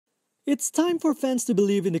It's time for fans to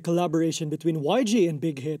believe in the collaboration between YG and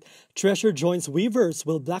Big Hit. Treasure joins Weverse.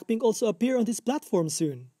 Will BLACKPINK also appear on this platform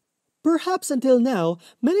soon? Perhaps until now,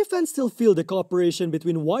 many fans still feel the cooperation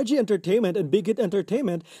between YG Entertainment and Big Hit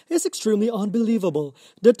Entertainment is extremely unbelievable.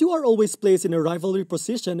 The two are always placed in a rivalry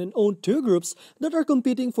position and own two groups that are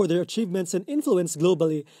competing for their achievements and influence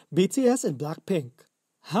globally, BTS and BLACKPINK.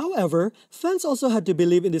 However, fans also had to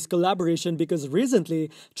believe in this collaboration because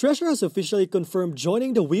recently, Treasure has officially confirmed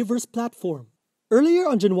joining the Weverse platform. Earlier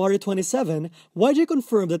on January 27, YG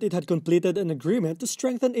confirmed that it had completed an agreement to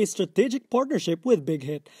strengthen a strategic partnership with Big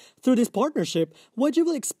Hit. Through this partnership, YG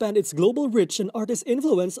will expand its global reach and artist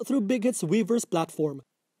influence through Big Hit's Weverse platform.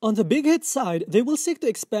 On the Big Hit side, they will seek to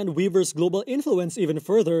expand Weverse global influence even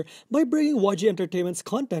further by bringing YG Entertainment's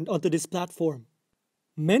content onto this platform.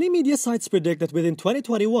 Many media sites predict that within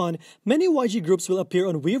 2021, many YG groups will appear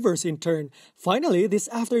on Weverse in turn. Finally, this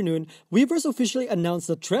afternoon, Weverse officially announced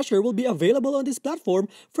that Treasure will be available on this platform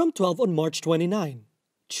from 12 on March 29.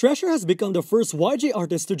 Treasure has become the first YG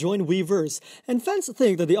artist to join Weverse, and fans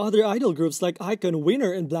think that the other idol groups like iKON,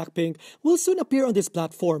 Winner, and BLACKPINK will soon appear on this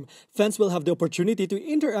platform. Fans will have the opportunity to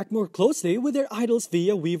interact more closely with their idols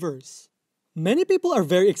via Weverse. Many people are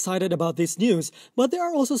very excited about this news, but there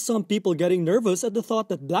are also some people getting nervous at the thought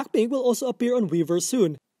that BLACKPINK will also appear on Weverse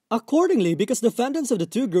soon. Accordingly, because the fandoms of the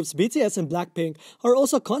two groups BTS and BLACKPINK are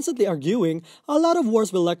also constantly arguing, a lot of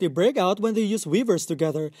wars will likely break out when they use Weverse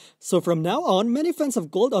together. So from now on, many fans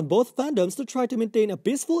have called on both fandoms to try to maintain a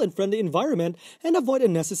peaceful and friendly environment and avoid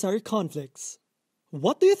unnecessary conflicts.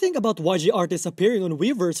 What do you think about YG artists appearing on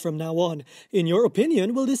Weverse from now on? In your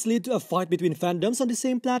opinion, will this lead to a fight between fandoms on the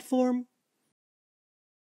same platform?